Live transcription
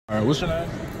Alright, what's your name?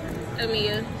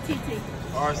 Amia.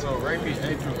 TT. Alright, so rate me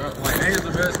A through F. Like, A is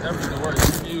the best, F is the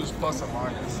worst. You can use plus or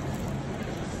minus.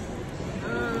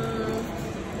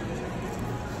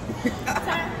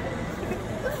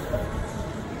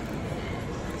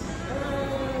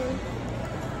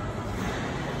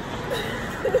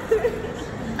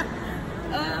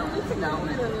 We can go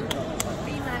with a B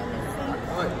minus C.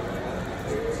 What?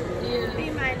 yeah. B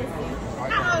minus C.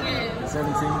 Yeah.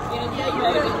 17? Yeah,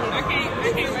 I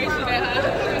can't rate you that high.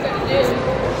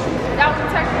 That was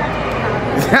a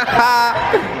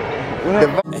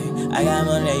I got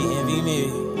money, they envy me.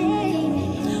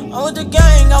 I'm with the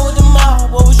gang, I'm with the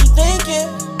mob. What was you thinking?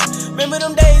 Remember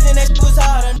them days and that shit was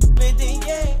hard. I been thinking.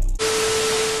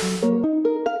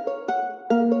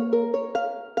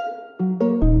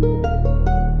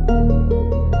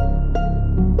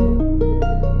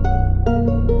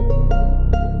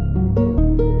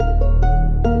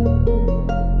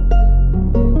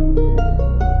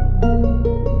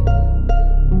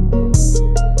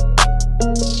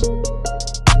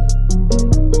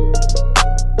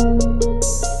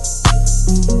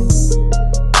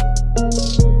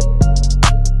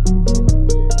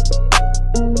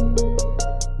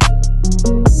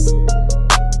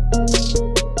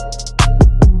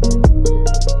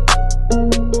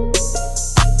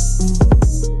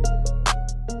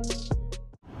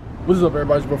 What's up,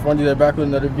 everybody? It's Bro Fundy. They're back with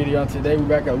another video. Today we're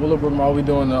back at Willowbrook Mall. We're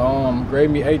doing the grade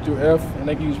me A through F, and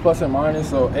they can use plus and minus.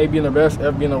 So A being the best,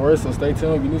 F being the worst. So stay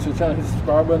tuned. If you're new to the channel, hit the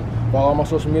subscribe button, follow all my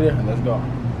social media, and let's go.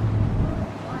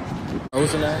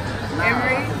 What's your name?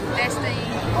 Emery, Destiny.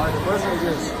 Alright, the first one is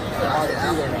this.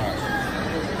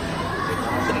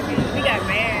 We got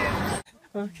mad.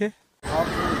 Okay.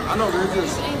 I know there's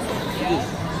this.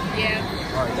 Yeah.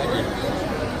 Alright, thank you.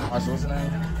 Alright, so what's your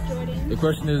name? Jordan. The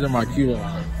question is, am I cute or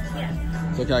not?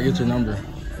 Yes. So can I get your number?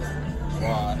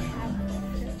 Why?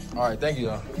 Alright, thank you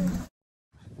though.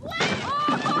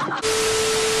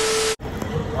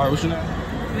 Alright, what's your name?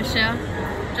 Michelle,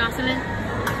 Jocelyn,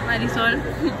 Marisol,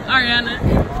 Ariana.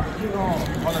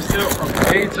 On a scale from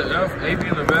A to F, A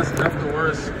being the best, F the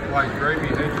worst, like grade me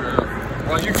A through F.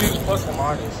 Like you can use plus or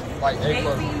minus, like A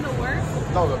plus. being the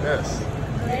worst. No, the best.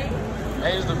 A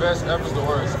is the best, F is the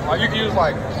worst. Like you can use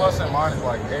like plus and minus,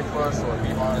 like A plus or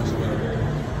B minus or whatever.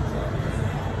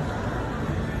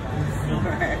 You?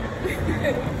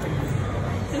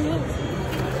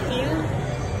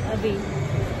 A B.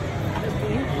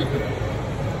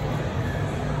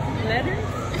 Letters?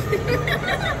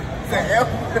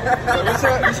 What's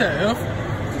that? You said F?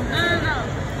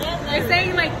 No. They're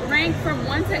saying like rank from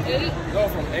 1 to 8. No,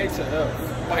 from A to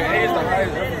F. Like A is the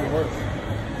highest, F is the worst.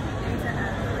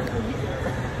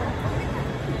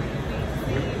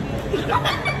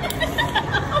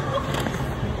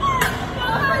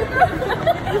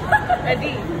 A D.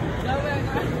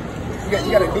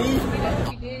 You got a D?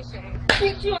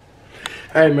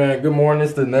 Hey man, good morning.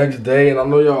 It's the next day, and I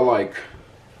know y'all like,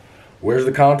 where's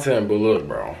the content? But look,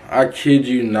 bro, I kid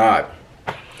you not.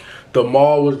 The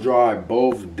mall was dry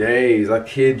both days. I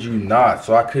kid you not.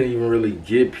 So I couldn't even really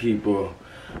get people.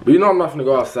 But you know I'm not finna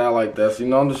go outside like that. So you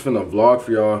know I'm just finna vlog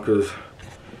for y'all, cause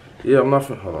yeah, I'm not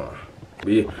finna, hold on.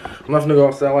 But yeah, I'm not finna go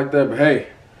outside like that. But hey,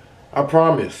 I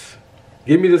promise.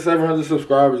 Give me the 700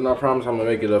 subscribers, and I promise I'm gonna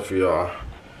make it up for y'all.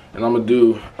 And I'm gonna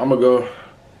go.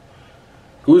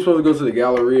 We were supposed to go to the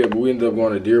Galleria, but we ended up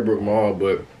going to Deerbrook Mall.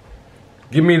 But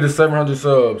give me the 700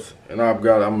 subs, and I'm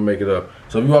gonna make it up.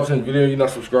 So if you're watching this video, you're not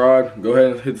subscribed, go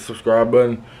ahead and hit the subscribe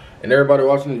button. And everybody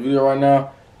watching this video right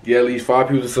now, get at least 5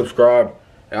 people to subscribe.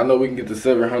 And I know we can get to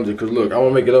 700, cause look, I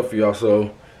wanna make it up for y'all.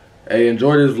 So, hey,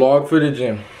 enjoy this vlog footage,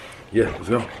 and yeah, let's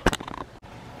go.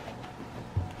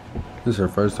 This is her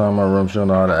first time in my room. She don't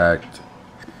know how to act.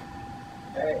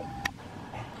 Hey.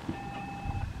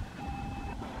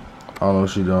 I don't know what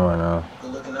she's doing right now.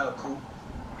 Good looking out, cool.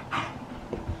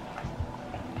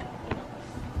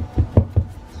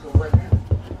 So right here,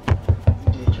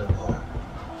 you did your part.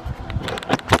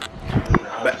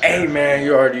 But hey man,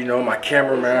 you already know my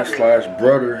cameraman slash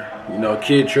brother, you know,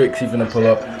 Kid Tricks, he finna pull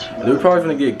up. We're probably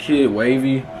finna get Kid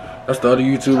Wavy. That's the other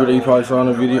YouTuber that you probably saw in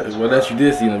the video. Well, that you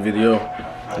did see in the video.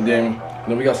 And then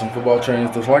we got some football training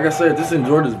stuff. So like I said, just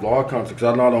enjoy this vlog content, because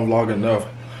I know I don't vlog enough.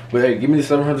 But hey, give me the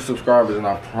 700 subscribers, and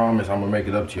I promise I'm gonna make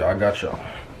it up to you. I got y'all.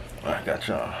 I got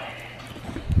y'all.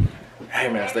 Hey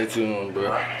man, stay tuned,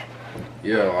 bro.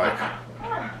 Yeah, like.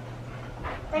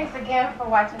 Thanks again for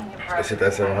watching your Let's hit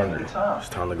that 700. It's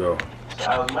time to go.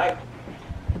 How's Mike?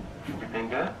 Everything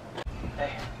good?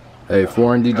 Hey,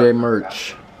 Foreign DJ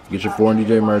merch. Get your Foreign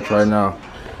DJ merch right now.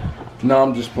 No,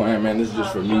 I'm just playing, man. This is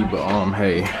just for me, but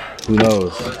hey, who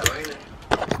knows?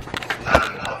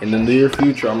 in the near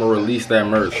future, I'm gonna release that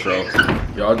merch. So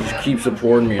y'all just keep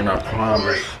supporting me, and I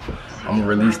promise I'm gonna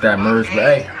release that merch. But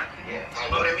hey,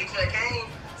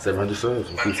 700 subs.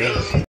 Keep saying.